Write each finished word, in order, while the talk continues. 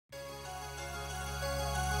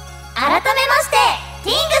改めまして TINGS で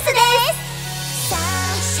す。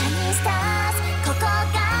ここが始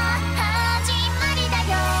まりだ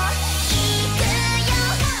よ。行くよ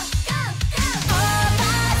オーバー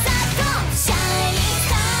ザトンシャイニングス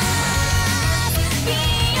ター Be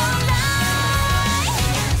alright。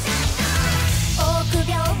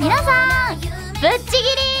 皆さんぶっちぎり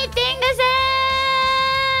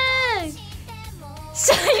TINGS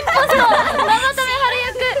シャインポスト生田目春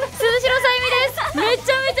役鈴代紗弓です。めち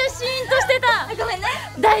ゃめちゃシーンとしてた。ごめんね、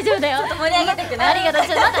大丈夫だよ。ちょっと盛り上げてくれ。ありがとう。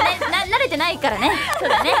ちょっとまだね慣れてないからね。そう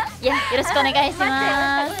だね。いや、よろしくお願いし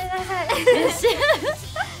ます。よし。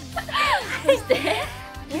そして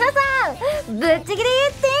皆さんぶっちぎり TINGS。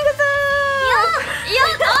いや、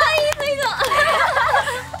いいぞ。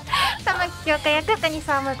玉城杏夏役蟹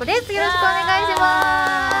沢萌子です。よろしくお願いし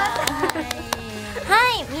ます。は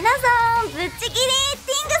い、皆さんぶっちぎり TINGS。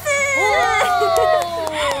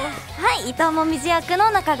はい、伊藤もみじ役の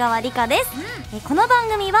中川梨花です。この番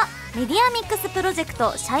組はメディアミックスプロジェク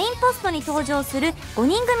トシャインポストに登場する5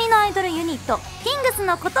人組のアイドルユニット TINGS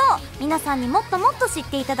のことを皆さんにもっともっと知っ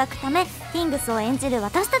ていただくため、 TINGS を演じる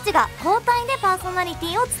私たちが交代でパーソナリテ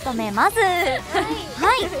ィを務めます。はい、今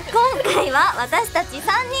回は私たち3人で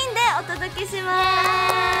お届けします。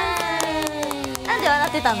なんで笑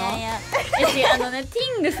ってたの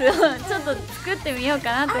？TINGS をちょっと作ってみよう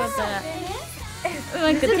かなと思ったらうま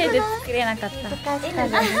く手で作れなかった。す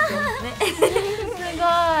ごい、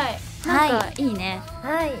なんかいいね。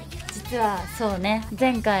はい、実はそうね、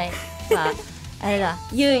前回はあれだ、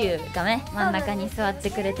ゆうゆうがね真ん中に座って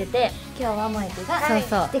くれてて、今日は萌子が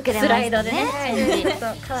そう来てくれましたね。スライドでねチェンジ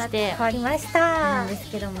変わりましたなんです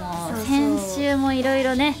けども、先週もいろい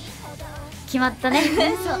ろね決まったね。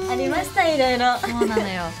そうありました、いろいろ。そうなの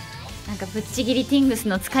よ。なんかぶっちぎり TINGS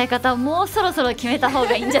の使い方をもうそろそろ決めた方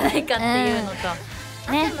がいいんじゃないかっていうのと、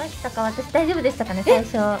ね。合ってましたか？私大丈夫でしたかね、最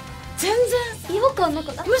初。全然違和感な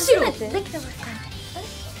かった。むしろできてますか？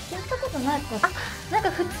やったことないか。なん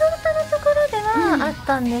か普通歌のところではあっ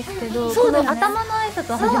たんですけど、そうだよね、頭の挨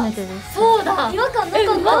拶は初めてです。そうだ、違和感なかった。全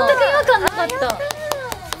く違和感なかった。素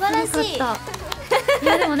晴らしい。い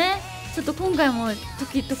やでもね、ちょっと今回も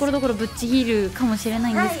ところどころぶっちぎるかもしれな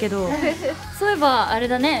いんですけど、そういえばあれ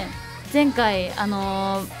だね、前回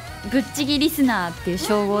ぶっちぎりリスナーっていう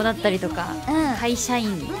称号だったりとか、会社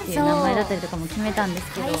員っていう名前だったりとかも決めたんで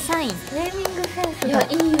すけど、会社員ネーミングセンスいやがい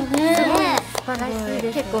いよね。素晴らしい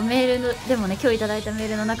です。結構メールのでもね、今日いただいたメー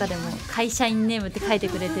ルの中でも会社員ネームって書いて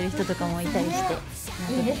くれてる人とかもいたりして、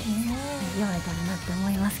いいですね。読めたらなって思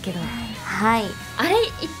いますけど、はい。あれ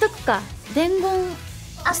言っとくか、伝言。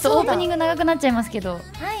ちょっとオープニング長くなっちゃいますけど、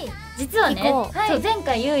実はね、そう前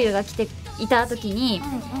回ゆうゆうが来ていた時に、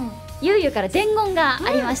ゆうゆうから伝言があ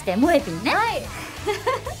りまして、もえぴんね、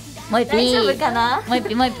もえぴ大丈夫かな？もえ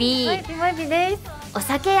ぴもえぴ、もえぴです。お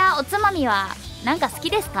酒やおつまみはなんか好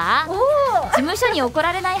きですか？事務所に怒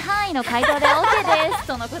られない範囲の回答で OK です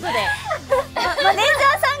とのことで、マネージャー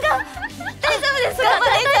さんが大丈夫ですか？マ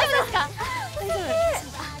ネージャーさんが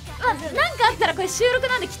なんかあったらこれ収録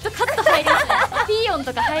なんできっとカット入りますね。ピーヨン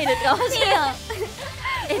とか入るかもしれない。お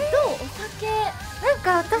酒なん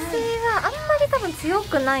か私はあんまり多分強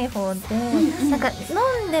くない方で、なんか飲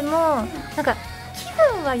んでもなんか気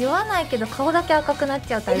分は酔わないけど顔だけ赤くなっ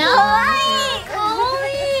ちゃうタイプなんですよ。か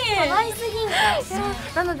わいすぎんか。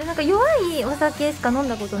なのでなんか弱いお酒しか飲ん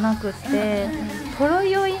だことなくって、ほろ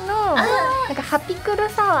酔いのなんかハピクル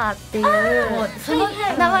サワーっていう、その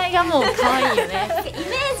名前がもう可愛いよね。イメ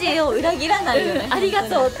ージを裏切らないよね。ありが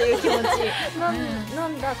とうっていう気持ち。飲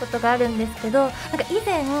んだことがあるんですけど、なんか以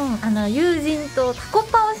前友人とタコ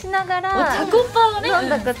パをしながらタコパをね飲ん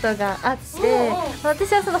だことがあって、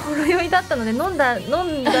私はそのほろ酔いだったので飲んだ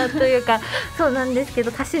というかそうなんですけ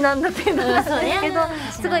ど、たしなんだっていうのなんですけど、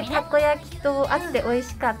すごいたこ焼きとあって美味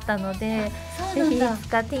しかったので、ぜひいつ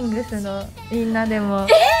か TINGS のみんなでも。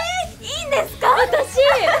いいんですか？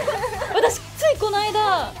私ついこの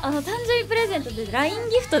間誕生日プレゼントで LINE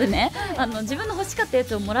ギフトでね、自分の欲しかったや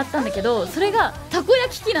つをもらったんだけど、それがたこ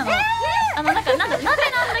焼き器なの。なんか鍋なんだ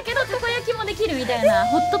けどたこ焼きもできるみたいな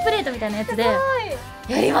ホットプレートみたいなやつでや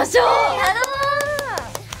りましょう。やろ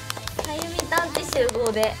う。さゆみ団地集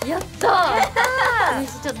合でやったー。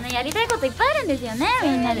ちょっとね、やりたいこといっぱいあるんですよね、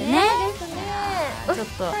みんなでね。ちょっと2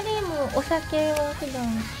人もお酒は普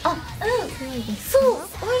段強いですか？そ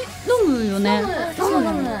う飲むよね。飲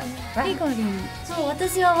む。リガリン。そう、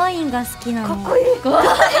私はワインが好きなの。かっこいい。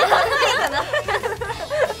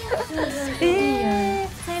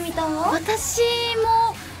さゆみたんは？私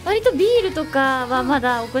も割とビールとかはま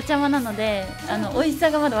だお子ちゃまなので、美味しさ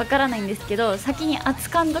がまだわからないんですけど、先に熱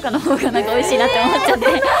燗とかの方がなんか美味しいなって思っちゃって。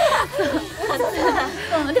そ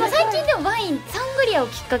うでも最近でもワインサングリリアを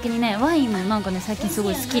きっかけにねワインもなんかね最近す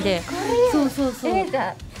ごい好きで、そうそうそう、じ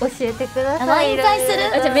ゃあ教えてください。ワイン会する。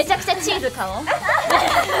じゃあめちゃくちゃチーズ買おう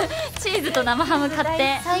チーズと生ハム買っ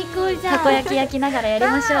て最高じゃん。たこ焼き焼きながらやり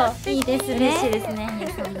ましょう。いいですね。嬉しいですね。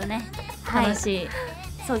今度ね楽しい。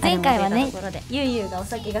そう前回はねゆうゆうがお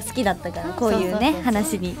酒が好きだったからこういうね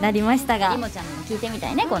話になりましたが、りもちゃんにも聞いてみた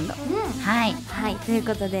いね今度。はいはいという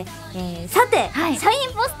ことで、さて、シャイ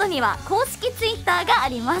ンポストには公式ツイッターがあ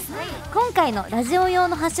ります。今回のラジオ用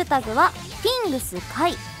のハッシュタグは TINGS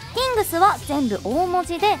回。TINGS は全部大文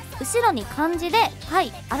字で後ろに漢字で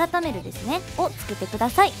回改めるですねをつけてく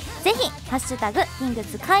ださい。ぜひハッシュタグ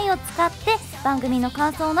TINGS 回を使って番組の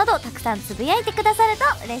感想などたくさんつぶやいてくださると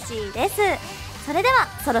嬉しいです。それでは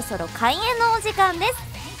そろそろ開演のお時間です。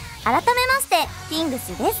改めまして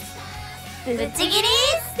TINGS です。ぶっちぎり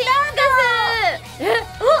TINGS。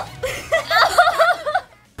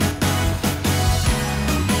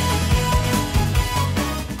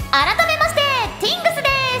 改めまして TINGS で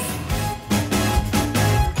す。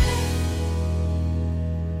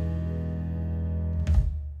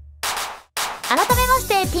改めまし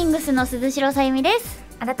て TINGS の鈴代紗弓です。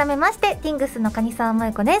改めまして TINGS の蟹沢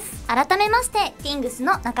萌子です。改めまして TINGS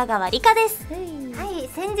の中川梨花です。はい、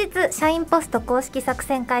先日シャインポスト公式作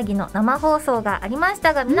戦会議の生放送がありまし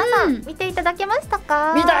たが、皆さん見ていただけました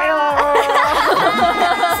か？見たよ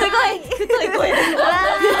すごい太い声で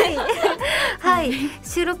はい、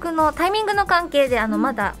収録のタイミングの関係で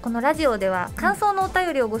まだこのラジオでは感想のお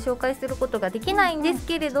便りをご紹介することができないんです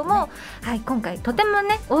けれども、はい、今回とても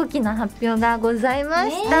ね大きな発表がございま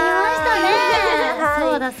した。はい、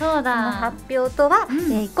そうだそうだ。その発表とは、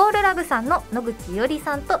イコールラブさんの野口いおり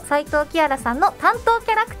さんと斉藤キアラさんの担当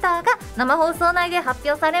キャラクターが生放送内で発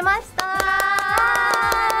表されました。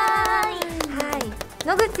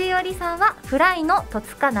野口いおりさんはフライの戸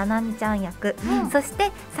塚ななみちゃん役、そし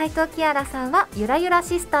て斉藤キアラさんはゆらゆら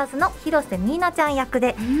シスターズの広瀬みーなちゃん役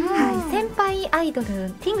で、はい、先輩アイドル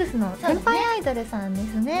TINGS の先輩アイドルさんで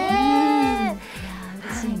すね。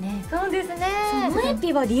嬉しいね。そうですね。萌え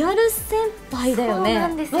ぴはリアル先輩だよね。そうな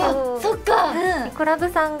んですよ。そっか。イコラブ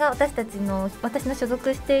さんが私の所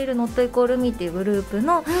属しているノットイコールミーっていうグループ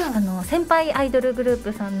の、先輩アイドルグルー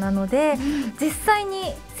プさんなので、実際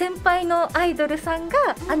に先輩のアイドルさんが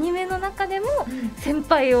アニメの中でも先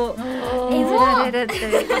輩を演じられると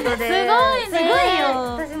いうことで、すごいね。すごい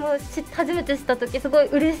よ。私も初めて知った時すごい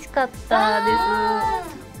嬉しかった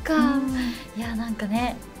です。いやなんか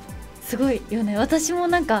ね。すごいよね。私も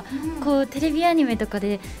なんかこうテレビアニメとか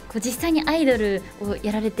でこう実際にアイドルを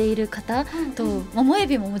やられている方と萌え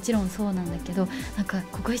びももちろんそうなんだけど、なんか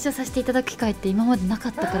ご一緒させていただく機会って今までなか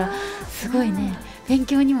ったからすごいね勉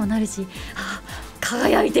強にもなるし、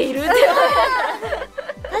輝いているって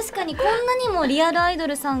確かにこんなにもリアルアイド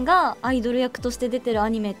ルさんがアイドル役として出てるア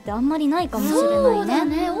ニメってあんまりないかもしれないね。そうだ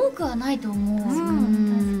ね、多くはないと思う。ど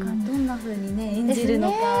んな風にね演じる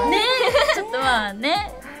のかね、ちょっとまあ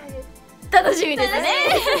ね楽しみですね。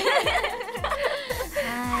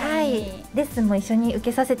はい、レッスンも一緒に受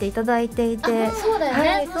けさせていただいていて、そうだよ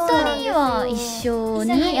ね。2人は一緒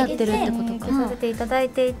にやってるってことか。受けさせていただい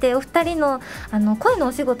ていて、お二人の声の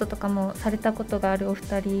お仕事とかもされたことがあるお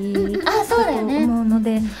二人だと思うの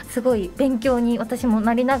で、すごい勉強に私も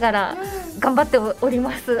なりながら頑張っており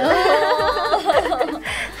ます。は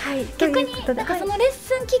い、逆になんかそのレッ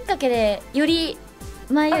スンきっかけでより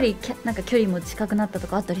前よりなんか距離も近くなったと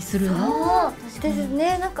かあったりするの？そうです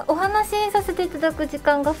ね。なんかお話しさせていただく時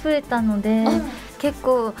間が増えたので、結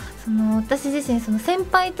構私自身先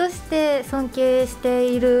輩として尊敬して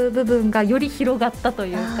いる部分がより広がったと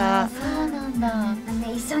いうか。そうなんだ。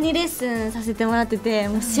一緒にレッスンさせてもらってて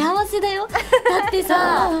もう幸せだよ。だって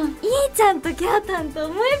さ、いーちゃんとキャータンと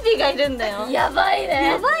萌えぴがいるんだよ。やばい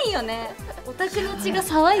ね。やばいよね。オタクの血が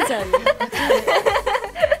騒いじゃうよ。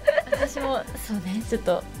私もそうね、ちょっ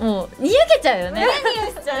ともうにやけちゃうよね。何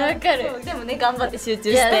をしちゃう。わかる。でもね頑張って集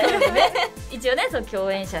中して。一応ね、そう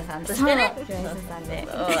共演者さんとしてね。共演者さんで。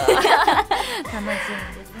楽しみ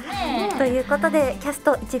ですね。ということでキャス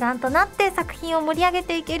ト一丸となって作品を盛り上げ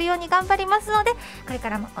ていけるように頑張りますので、これか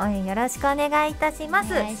らも応援よろしくお願いいたしま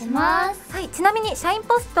す。お願いします。はい、ちなみにシャイン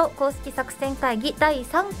ポスト公式作戦会議第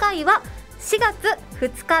3回は4月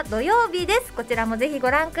2日土曜日です。こちらもぜひご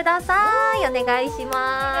覧ください。お願いし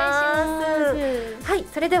ます。はい、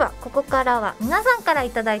それではここからは皆さんからい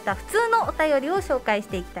ただいた普通のお便りを紹介し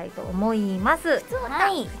ていきたいと思います。はい、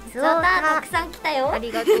たくさん来たよ。あ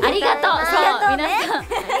りがとうございます。ありがとう。そう、皆ねさん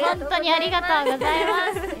本当にありがとうございま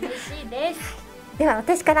す。嬉しいです。では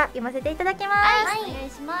私から読ませていただきます。お願い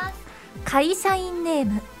します。会社員ネー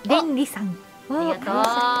ムレンリさん。ありがとう。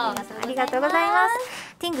ありがとうございます。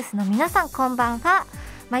TINGS の皆さんこんばんは。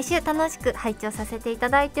毎週楽しく拝聴させていた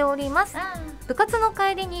だいております。部活の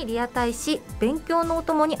帰りにリアタイし、勉強のお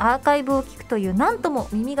供にアーカイブを聞くというなんとも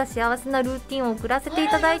耳が幸せなルーティンを送らせてい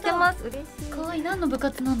ただいてます。嬉しい。かわいい。何の部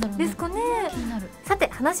活なんだろうね。ですかね。気になる。さて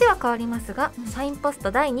話は変わりますが、シャインポス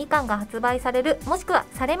ト第2巻が発売される、もしくは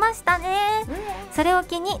されましたね。それを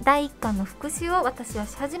機に第1巻の復習を私は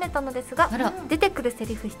し始めたのですが、出てくるセ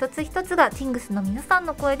リフ一つ一つがTINGSの皆さん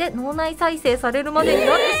の声で脳内再生されるまでに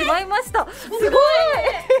なってしまいました。すごい。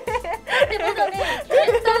でもだね、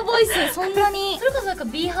センターボイスそんなにそれこそなんか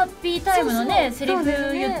Be Happy タイムのねセリフ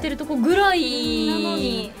言ってるとこぐらいなの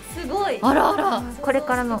に、すごい。あらあら。これ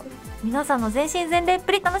からの皆さんの全身全霊っ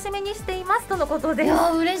ぷり楽しみにしていますとのことです。い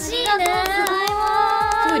や嬉しいね。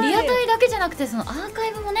そうリアタイだけじゃなくてそのアーカ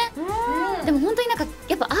イブもね。でも本当になんか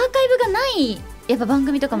やっぱアーカイブがないやっぱ番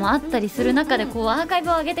組とかもあったりする中でこうアーカイ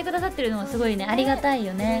ブを上げてくださってるのはすごいねありがたい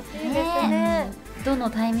よね。いいですね。ど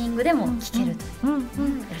のタイミングでも聞けるという。よ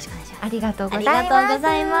ろしくお願いします。ありがとうございありがとうご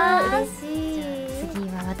ざいま。ます嬉しい。次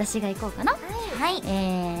は私が行こうかな。は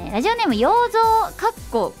い。ラジオネーム養蔵かっ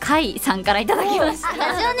こ会さんからいただきました。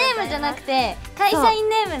ラジオネームじゃなくて会社員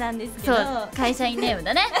ネームなんですけど。そう会社員ネーム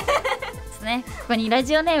だね。ですね。ここにラ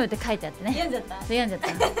ジオネームって書いてあってね。読んじゃった。読んじゃった。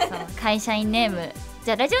そう会社員ネーム。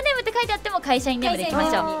じゃあラジオネームって書いてあっても会社員ネームでいきま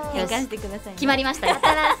しょう。変換してくださいね。決まりましたよ。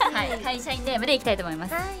新はい会社員ネームでいきたいと思いま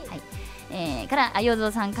す。はいから養蔵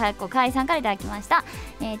さんかっこ会さんからいただきました。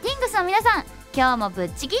TINGSの皆さん今日もぶ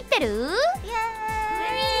っちぎってる？イエーイぶっ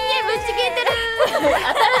ちぎってる。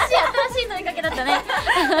新しい問いかけだったね。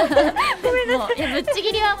ごめんなさい。いやぶっち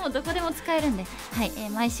ぎりはもうどこでも使えるんで、はい、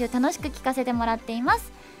毎週楽しく聞かせてもらっています。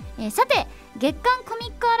さて月刊コミ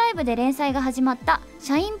ックアライブで連載が始まった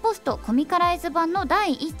シャインポストコミカライズ版の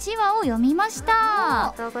第1話を読みました。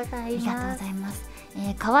ありがとうございます。ありがとうございます。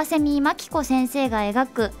川蝉真紀子先生が描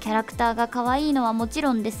くキャラクターが可愛いのはもち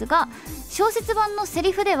ろんですが、小説版のセ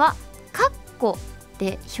リフではカッコ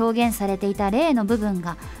で表現されていた例の部分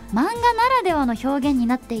が漫画ならではの表現に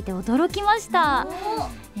なっていて驚きました。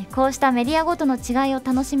こうしたメディアごとの違いを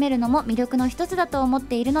楽しめるのも魅力の一つだと思っ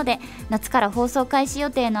ているので、夏から放送開始予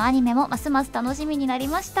定のアニメもますます楽しみになり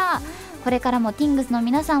ました。これからも TINGS の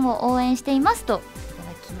皆さんを応援していますといた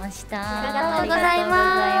だきました。ありがとうございます。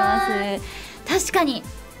ありがとうございます。確かに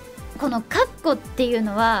このカッコっていう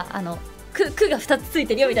のは句が2つつい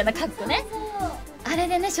てるよみたいなカッコね。あれ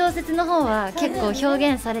でね小説の方は結構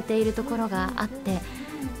表現されているところがあって、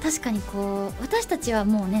確かにこう私たちは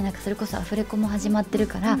もうねなんかそれこそアフレコも始まってる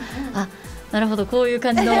から、あなるほどこういう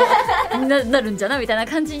感じのなるんじゃなみたいな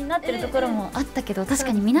感じになってるところもあったけど、確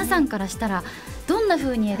かに皆さんからしたらどんな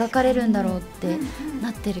風に描かれるんだろうって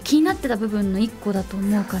なってる気になってた部分の一個だと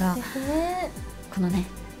思うから、このね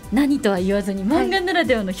何とは言わずに漫画なら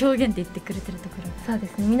ではの表現って言ってくれてるところ、そうで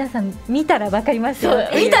すね。皆さん見たらわかりますよ。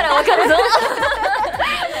見たらわかるぞ。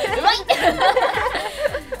うまい。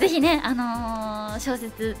ぜひね小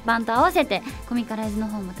説版と合わせてコミカライズの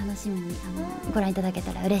方も楽しみにご覧いただけ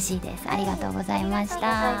たら嬉しいです。ありがとうございました。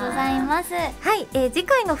ありがとうございます。はい、次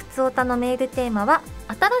回のふつおたのメールテーマは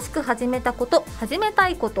新しく始めたこと、始めた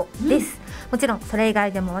いことです。もちろんそれ以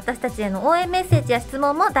外でも私たちへの応援メッセージや質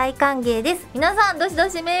問も大歓迎です。皆さんどしど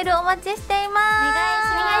しメールお待ちしています。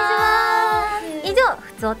お願いします。以上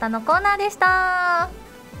ふつおたのコーナーでした。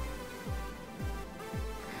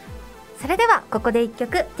それではここで1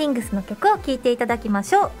曲 TINGS の曲を聴いていただきま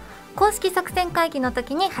しょう。公式作戦会議の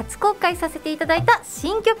時に初公開させていただいた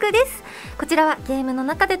新曲です。こちらはゲームの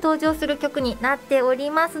中で登場する曲になってお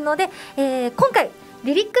りますので、今回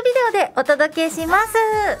リリックビデオでお届けします。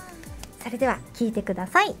それでは聴いてくだ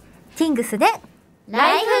さい。 TINGS で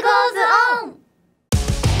Life Goes On。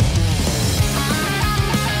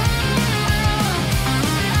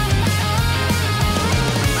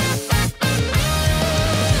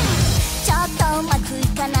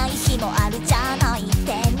日もあるじゃないっ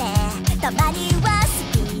てね。たまにはス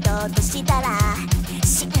ピードとしたら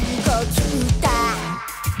深呼吸だ。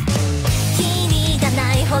キリが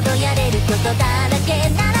ないほどやれることだらけ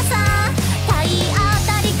ならさ、体当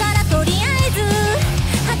たりからとりあえず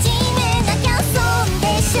始めなきゃ損で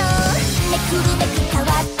しょ。めくるめく変わ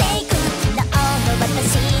っていく昨日の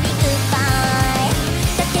私にグッバイ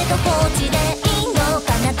だけど放置でいいのか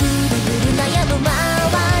な。ぐるぐる悩む周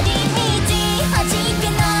り道弾け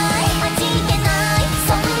ない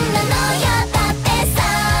そんなのやだってさ。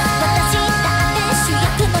私だって主役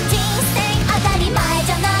の人生当たり前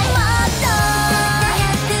じゃない。もっと早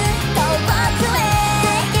く遠くへ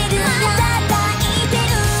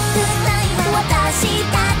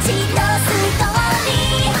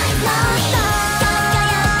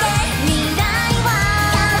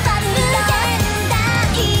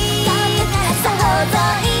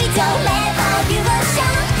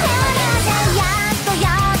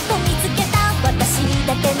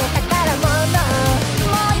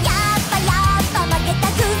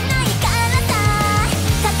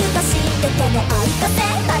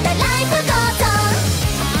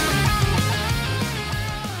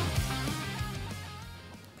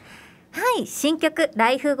い、新曲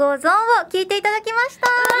ライフゴーゾーンを聴いていただきました。い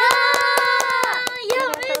や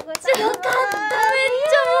めっちゃよかった。めっ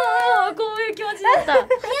ちゃもうこういう気持ちだった。早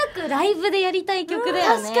くライブでやりたい曲だ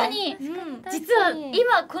よね。確かに、実は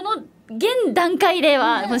今この現段階で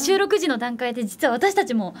は、もう収録時の段階で実は私た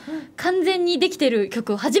ちも完全にできてる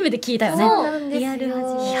曲を初めて聞いたよね。そうなんですよ。リアル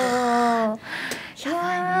初めて。や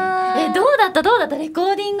ばいね。どうだったレ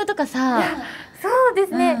コーディングとかさ。そうで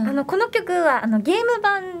すね、この曲はゲーム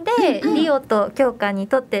版でリオと京香に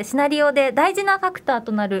とってシナリオで大事なファクター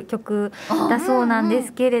となる曲だそうなんで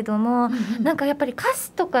すけれども、なんかやっぱり歌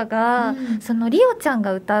詞とかが、そのリオちゃん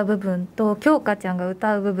が歌う部分と京香ちゃんが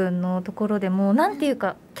歌う部分のところでもなんていう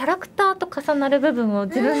かキャラクターと重なる部分を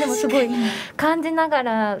自分でもすごい感じなが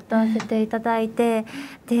ら歌わせていただいて、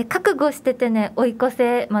で覚悟しててね追い越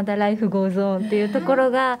せまだライフゴーゾーンっていうところ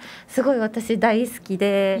がすごい私大好き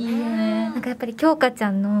で、なんかやっぱり京香ちゃ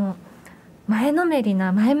んの前のめり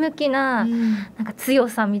な前向きな、なんか強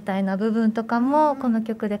さみたいな部分とかもこの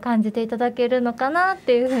曲で感じていただけるのかなっ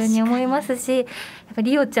ていうふうに思いますし、やっぱ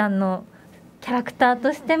りリオちゃんのキャラクター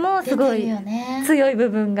としてもすごい強い部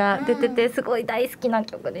分が出ててすごい大好きな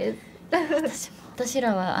曲です。私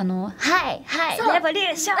らははいレボリ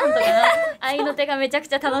ューションとか愛の手がめちゃく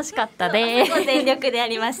ちゃ楽しかったで全力でや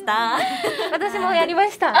りました。私もやりま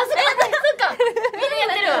した。そっかみんな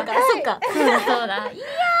やってるわから、そっかそうだ。いや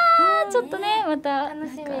ちょっとねまた楽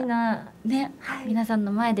しみなね、皆さん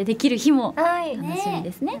の前でできる日も楽しみ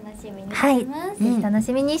ですね。楽しみにはい、してます。ぜひ楽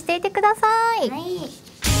しみにしていてください。はい。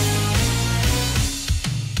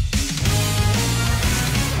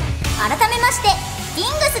改めまして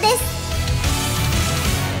TINGSです。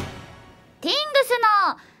TINGS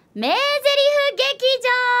の名台詞劇場。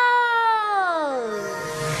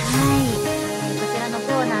こちらのコ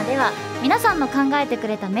ーナーでは皆さんの考えてく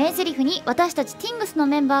れた名台詞に私たち TINGS の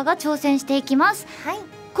メンバーが挑戦していきます。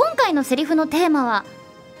今回のセリフのテーマは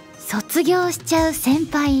卒業しちゃう先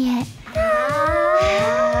輩へ。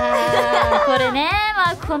これね、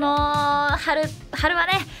この春は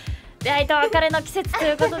ね出会いと別れの季節と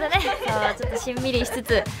いうことでねちょっとしんみりしつ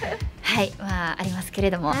つありますけれ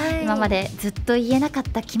ども、今までずっと言えなかっ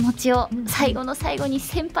た気持ちを最後の最後に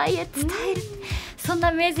先輩へ伝える、そんな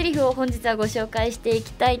名台詞を本日はご紹介してい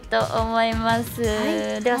きたいと思います。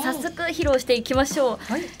では早速披露していきましょう。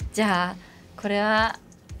じゃあこれは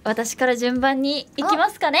私から順番にいきま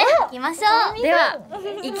すかね。行きましょう。では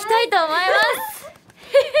行きたいと思います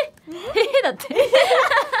だっ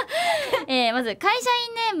てまず会社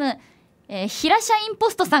員ネーム平シャインポ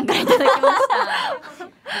ストさんからいただきましたあ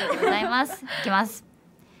りがとうございます。いきます。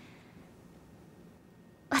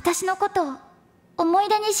私のことを思い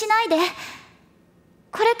出にしないで。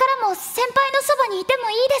これからも先輩のそばにいても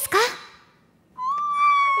いいですか？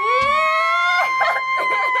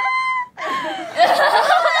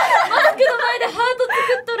マスクの前でハート作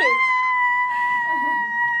っとる。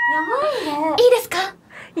やばいね。いいですか？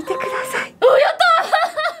いてください。お、やった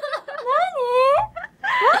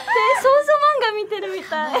少女漫画見てるみ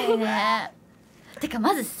たい。ね。てか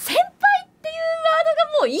まず先輩っていうワー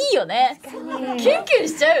ドがもういいよね。キュンキュン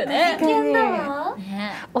しちゃうよね。キュンだわ。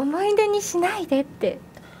ね、思い出にしないでって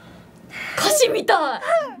歌詞みたい。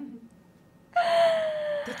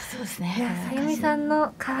できそうですね。さゆみさん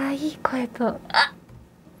の可愛い声と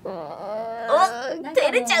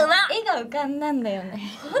照れちゃうな。絵が浮かんだんだよね。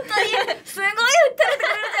本当にすごい照れてく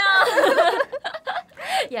れるじゃん。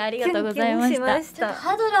いやありがとうございました。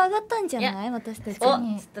ハードル上がったんじゃない？私たち。お、ちょっ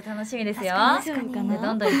と楽しみですよ。ど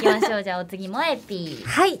んどん行きましょう。じゃあお次もエピー。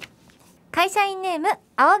はい、会社員ネーム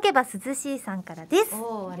仰げば涼しいさんからです。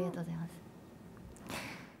おー、ありがとうございます。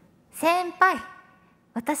先輩、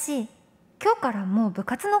私今日からもう部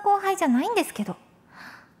活の後輩じゃないんですけど、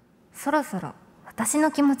そろそろ私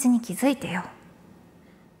の気持ちに気づいてよ。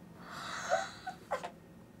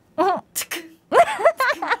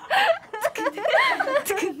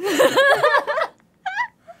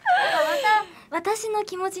私の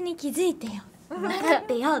気持ちに気づいてよ。分かっ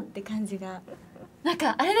てよって感じが。なん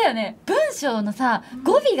かあれだよね、文章のさ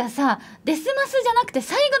語尾がさデスマスじゃなくて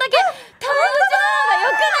最後だけタムジャーがよ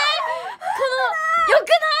くない？このよく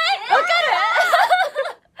ない？わかる？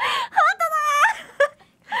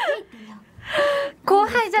後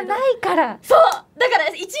輩じゃないから。そうだから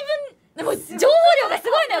一文でも情報量がす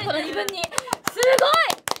ごいのよ、この2文に。すご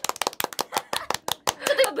い。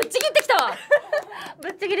ちょっと今ぶっちぎってきたわ。ぶ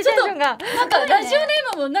っちぎりテンションがなんかラジオネ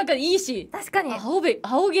ームもなんかいいし、確かに仰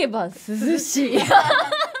げば涼しい。確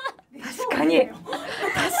かに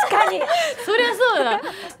かにそりゃそうだ。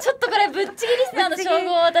ちょっとこれぶっちぎりリスナーの称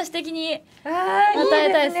号を私的に与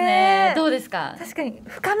えたいですね。どうですか？確かに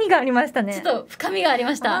深みがありましたね。ちょっと深みがあり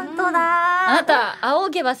ました。本当だ。あなた仰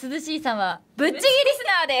げば涼しいさんはぶっちぎりリス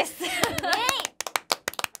ナーです。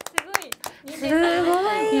すごい。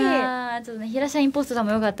いやーちょっとね平社員ポストさん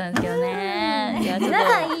も良かったんですけどね。いやちょっと皆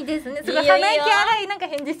さんいいですね。すごいいいよ鼻息荒いなんか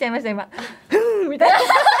返事しちゃいました今。ふんみたいな。鼻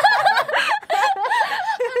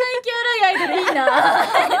息荒いアイドルいいな。で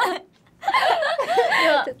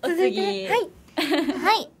はお次。はい。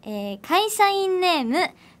はい、会社員ネーム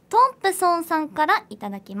トンプソンさんからいた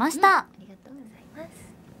だきました、ありがとうございます。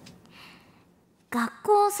学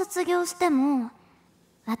校を卒業しても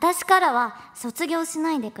私からは卒業し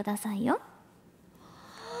ないでくださいよ。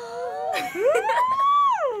ち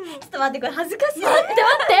ょっと待って、これ恥ずかしい。待って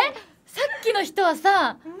さっきの人は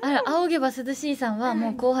さ、仰げば涼しいさんはも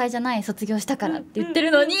う後輩じゃない卒業したからって言って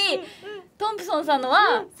るのに、トンプソンさんの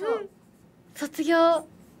は卒業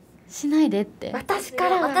しないでって。私か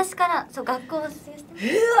らそう学校を卒業し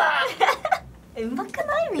てうまく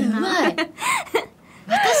ない？みんなうまい。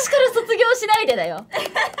私から卒業しないでだよ。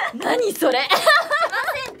何それ。っ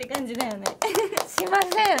て感じだよね。しませ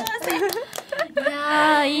ん。い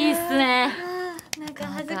やーいいっすね。なんか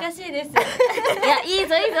恥ずかしいです。いやいい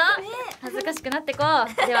ぞ恥ずかしくなってこ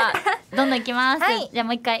う。ではどんどんいきます、じゃあ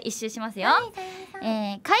もう一回一周しますよ、会社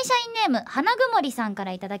員ネーム花ぐもりさんか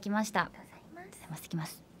らいただきました。いきま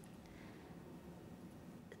す。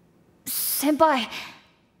先輩、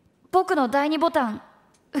僕の第2ボタン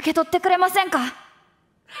受け取ってくれませんか？待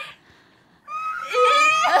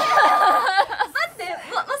って、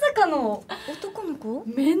まさかの男の子？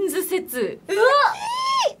メンズ説。うわ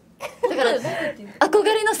だから憧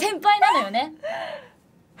れの先輩なのよね。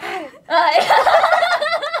さゆみさんの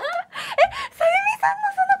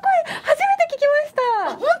その声初めて聞きました。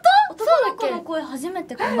本当？そうだっけ？男の子の声初め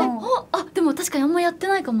てかな。あ、でも確かにあんまやって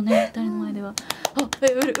ないかもね、誰の前では。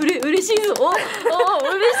嬉しいぞ。嬉しい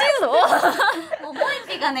ぞ。もう萌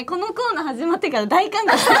えがね、このコーナー始まってから大歓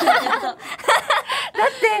迎してる。だっ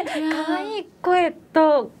て可愛い声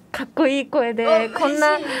とかっこいい声でこん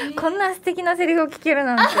な素敵なセリフを聞ける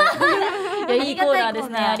なんて。いやいいコーナーです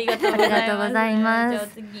ね。ありがとうございます。ありがとうございます。じゃあ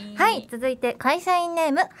次。はい、続いて会社員ネ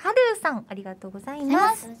ームはるさん、ありがとうござい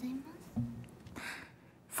ます。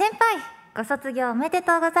先輩、ご卒業おめで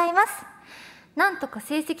とうございます。なんとか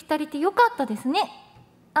成績足りてよかったですね。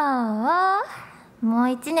ああ、もう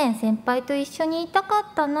1年先輩と一緒にいたか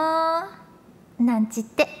ったな。なんちっ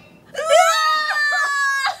て。待っ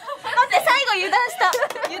て、最後油断した。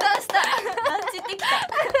なんちってきた。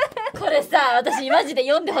これさ、私マジで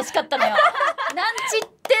読んでほしかったのよ。なんちっ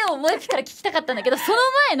てを萌えから聞きたかったんだけど、その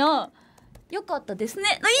前のよかったですねの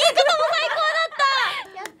いいことも最高だった。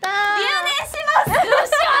やったー。留年します。留年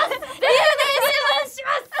し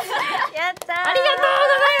ます。やったー。ありがとう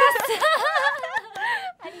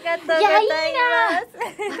ありがとうございます。いやいいな。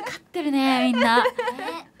分かってるねみんな。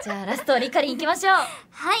じゃあラストリカリンいきましょう。は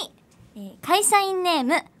い、会社員ネー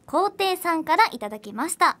ム皇帝さんからいただきま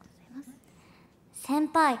した。先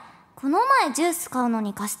輩、この前ジュース買うの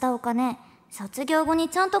に貸したお金、卒業後に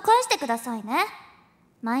ちゃんと返してくださいね。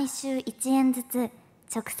毎週1円ずつ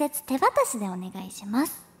直接手渡しでお願いしま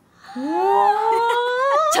す。チ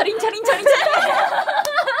ャリンチャリンチャリンチャリン。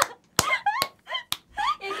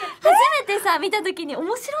初めてさ見た時に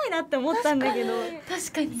面白いなって思ったんだけど、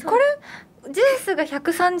確かにこれジュースが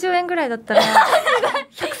130円ぐらいだったら130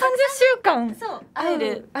週間そう会え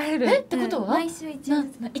るってことは毎週1円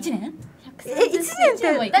ずつ1年1年っ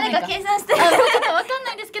て誰か計算してる。ちょっと分かん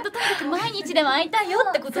ないですけど、とにかく毎日でも会いたいよ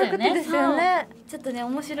ってことだよね。ですよね。ちょっとね、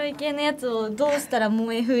面白い系のやつをどうしたら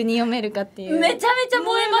萌え風に読めるかっていう。めちゃめちゃ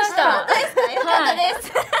燃えました。よかったで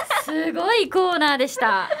す。すごいコーナーでし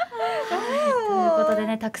た。ということで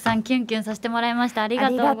ね、たくさんキュンキュンさせてもらいました。ありが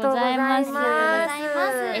とうございます。こ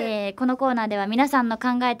のコーナーでは皆さんの考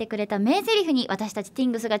えてくれた名台詞に私たち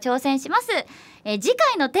TINGSが挑戦します。次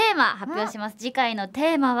回のテーマ発表します。次回の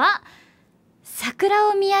テーマは桜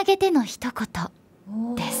を見上げての一言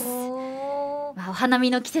です。まあ、お花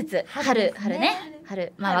見の季節、春ね、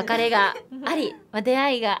まあ、別れがあり、出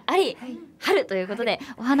会いがあり、春ということで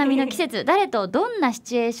お花見の季節、誰とどんなシ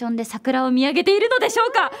チュエーションで桜を見上げているのでしょ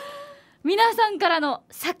うか。皆さんからの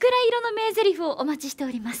桜色の名台詞をお待ちしてお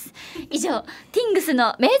ります。以上、TINGS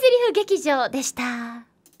の名台詞劇場でした。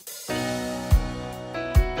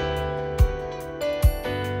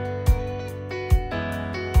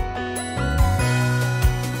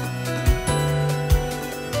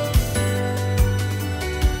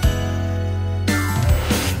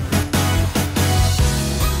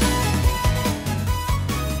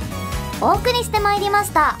お送りしてまいりま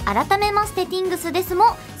した改めまして Tings です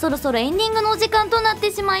もそろそろエンディングのお時間となっ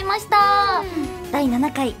てしまいました。第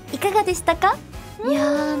7回いかがでしたか？いや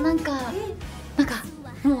ーなんか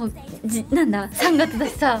もうなんだ3月だ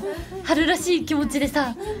しさ春らしい気持ちで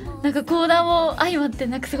さなんかコーナーも相まって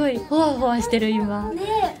なんかすごいホワホワしてる今ね。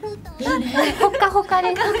いいね。ほっかほか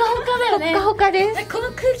です。ほっかほかだよね。ほっかほかです。この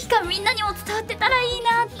空気感みんなにも伝わってたらいい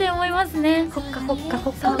なって思いますね。ほっかほっか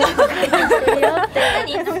ほっかほっしてるよって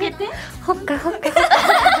何つけてほっかほっか。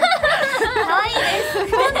可愛いで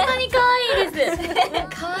す。本当に可愛いです。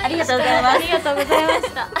可愛い。ありがとうございます。ありがとうございま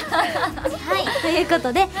した。はい、というこ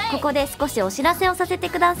とで、ここで少しお知らせをさせて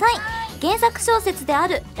ください。原作小説であ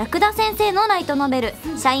るラクダ先生のライトノベル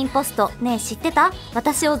「シャインポストねえ知ってた？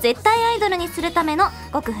私を絶対アイドルにするための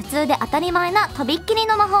ごく普通で当たり前なとびっきり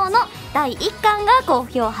の魔法」の第1巻が好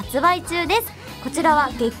評発売中です。こちら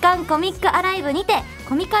は月刊コミックアライブにて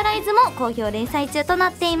コミカライズも好評連載中と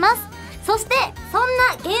なっています。そしてそんな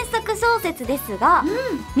原作小説ですが、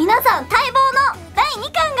皆さん待望の第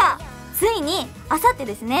2巻がついにあさって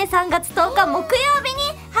ですね3月10日木曜日に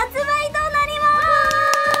発売となります。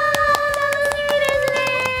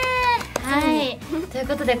はい、という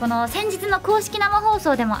ことでこの先日の公式生放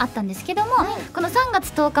送でもあったんですけども、この3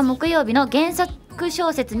月10日木曜日の原作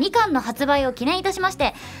小説2巻の発売を記念いたしまし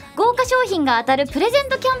て豪華商品が当たるプレゼン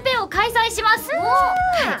トキャンペーンを開催します。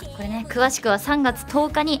はい、これね詳しくは3月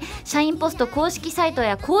10日にシャインポスト公式サイト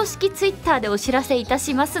や公式ツイッターでお知らせいた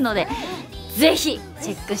しますのでぜひ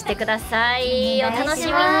チェックしてください。お楽し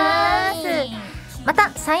みに。ま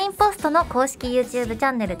たシャインポストの公式 YouTube チ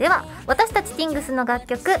ャンネルでは私たち TINGS の楽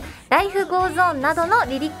曲「Life Goes On」などの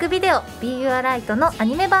リリックビデオ Be Your Light のア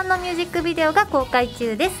ニメ版のミュージックビデオが公開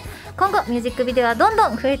中です。今後ミュージックビデオはどんど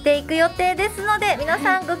ん増えていく予定ですので皆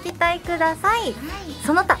さんご期待ください。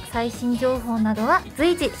その他最新情報などは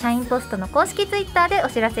随時シャインポストの公式 Twitter でお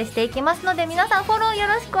知らせしていきますので皆さんフォローよ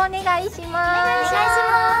ろしくお願いします。お願いし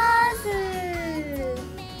ま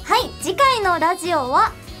す。はい、次回のラジオ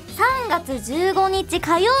は3月15日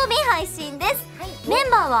火曜日配信です。メ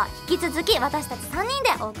ンバーは引き続き私たち3人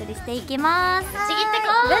でお送りしていきます。ちぎってこ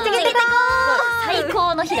ちぎってこ最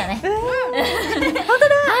高の日だね。本当だ。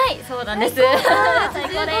はい、そうなんです。最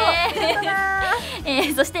高で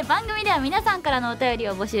す。そして番組では皆さんからのお便り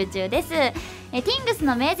を募集中です。TINGS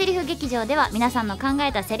の名台詞劇場では皆さんの考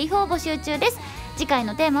えたセリフを募集中です。次回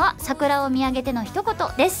のテーマは桜を見上げての一言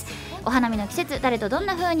です。お花見の季節誰とどん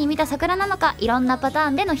な風に見た桜なのかいろんなパター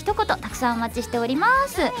ンでの一言たくさんお待ちしておりま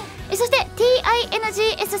す。そして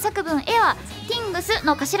TINGS 作文へは TINGS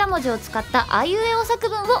の頭文字を使ったあいうえお作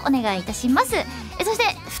文をお願いいたします。そして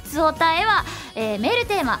ふつおたへは、メール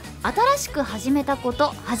テーマ新しく始めたこ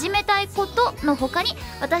と始めたいことの他に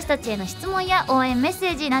私たちへの質問や応援メッセ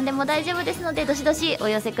ージ何でも大丈夫ですのでどしどしお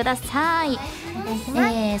寄せください。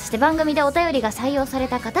そして番組でお便りが採用され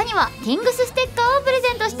た方には TINGS ステッカーをプレ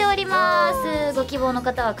ゼントしております。ご希望の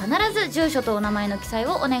方は必ず住所とお名前の記載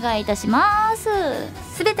をお願いいたします。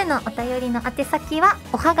すべてのお便りの宛先は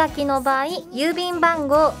おはがきの場合郵便番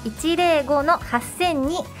号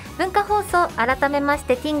 105-8000 文化放送改めまし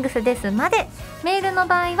て TINGS ですまで、メールの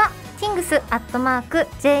場合は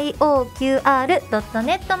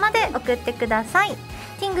TINGS@joqr.net まで送ってください。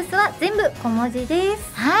 TINGS は全部小文字で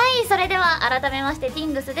す。はい、それでは改めまして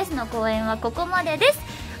TINGS ですの公演はここまでです。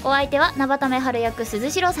お相手は生為春役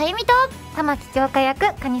鈴代さゆみと玉城杏夏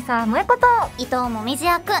役蟹沢萌子と伊藤もみじ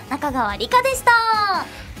役中川梨花でした。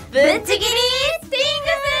ぶっちぎりTINGS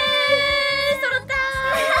揃った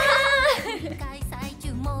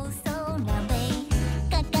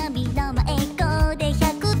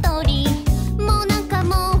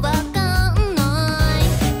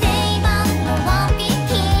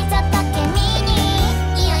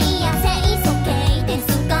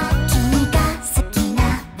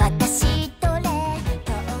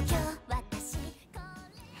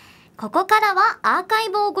ここからはアーカイ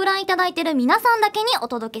ブをご覧いただいている皆さんだけにお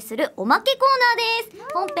届けするおまけコーナーです。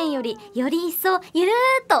本編よりより一層ゆる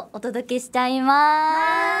ーっとお届けしちゃいま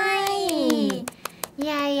ーす。い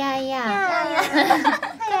やこ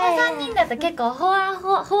の3人だと結構ほわ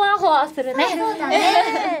ほわするね。そうだ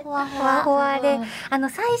ね。ほわほわで最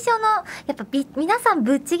初のやっぱ皆さん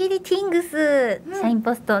ぶっちぎり TINGS、シャイン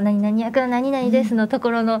ポスト何々役の何々ですのとこ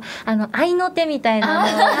ろの合いの手みたい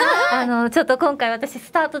なのをちょっと今回私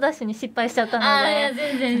スタートダッシュに失敗しちゃったので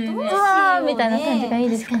全然うわーみたいな感じがいい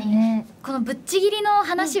ですかね。このぶっちぎりの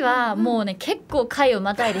話はもうね結構回を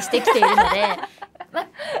またいでしてきているので今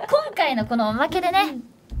回のこのおまけでね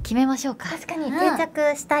決めましょうか。確かに定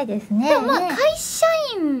着したいですね。でも会社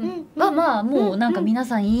員はもうなんか皆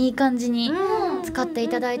さんいい感じに使ってい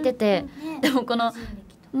ただいてて、でもこの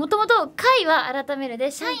もともと会は改める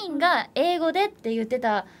で社員が英語でって言って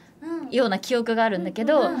たような記憶があるんだけ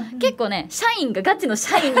ど、結構ね社員がガチの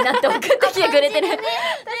社員になって送ってきてくれてる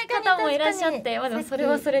方もいらっしゃって、まあでもそれ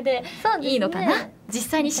はそれでいいのかな、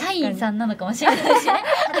実際に社員さんなのかもしれないしね、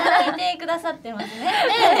働いてくださってますね。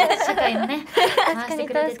社会のね回して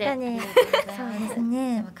くれてて、そうです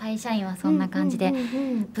ね。会社員はそんな感じで、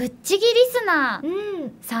ぶっちぎリスナー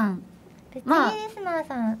さん、まあリスナー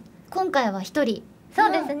さん今回は一人、そ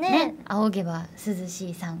うですね、仰げば涼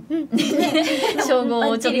しいさん称号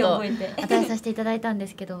をちょっと与えさせていただいたんで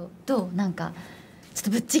すけど、どうなんかちょっ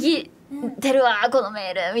とぶっちぎってるわこの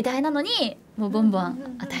メールみたいなのにもうボンボ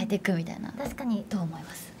ン与えていくみたいな、確かにどう思いま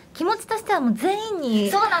す？気持ちとしてはもう全員に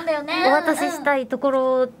そうなんだよね、お渡ししたいとこ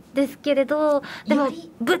ろですけれど、でも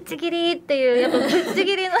ぶっちぎりっていうやっぱぶっち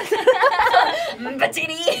ぎりのぶっちぎ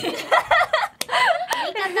り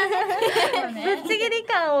ぶっちぎり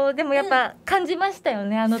感をでもやっぱ感じましたよ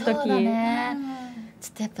ね、あの時。そうだね、ち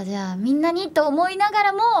ょっとやっぱじゃあみんなにと思いなが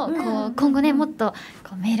らも、こう今後ねもっと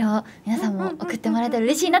こうメールを皆さんも送ってもらえたら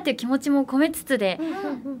嬉しいなっていう気持ちも込めつつで、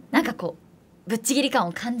なんかこうぶっちぎり感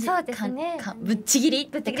を感じ、そうですね、ぶっちぎりっ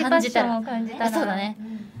て感じたら、そうだね、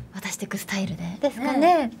渡していくスタイルでですか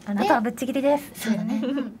ね。あなたはぶっちぎりです。そうだね。で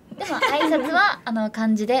も挨拶は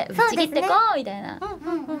漢字でぶっちぎってこうみたいな、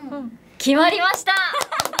決まりました。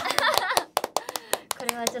こ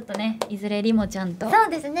れはちょっとね、いずれりもちゃんとそう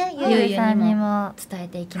ですね、ゆうゆさんにも伝え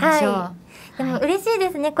ていきましょう。でも嬉しいで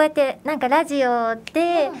すね、こうやってなんかラジオ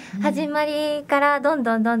で始まりからどん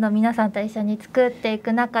どん皆さんと一緒に作ってい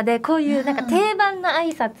く中で、こういうなんか定番の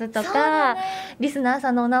挨拶とか、リスナー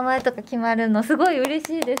さんのお名前とか決まるのすごい嬉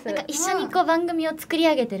しいです。なんか一緒にこう番組を作り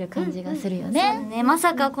上げてる感じがするよね。ま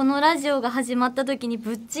さかこのラジオが始まった時に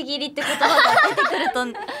ぶっちぎりって言葉が出てくると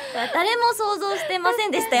誰も想像してませ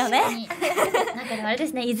んでしたよね。なんかでもあれで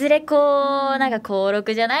すね、いずれこうなんか登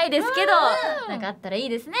録じゃないですけど、なんかあったらいい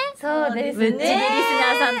ですね。そうですね、ぶっちぎりリス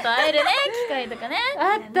ナーさんと会えるね機会とかね、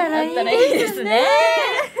あったらいいですね。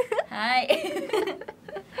はい。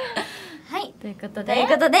はい、ということで以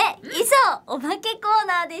上おまけコー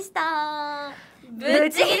ナーでした。ぶっ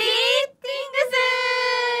ちぎり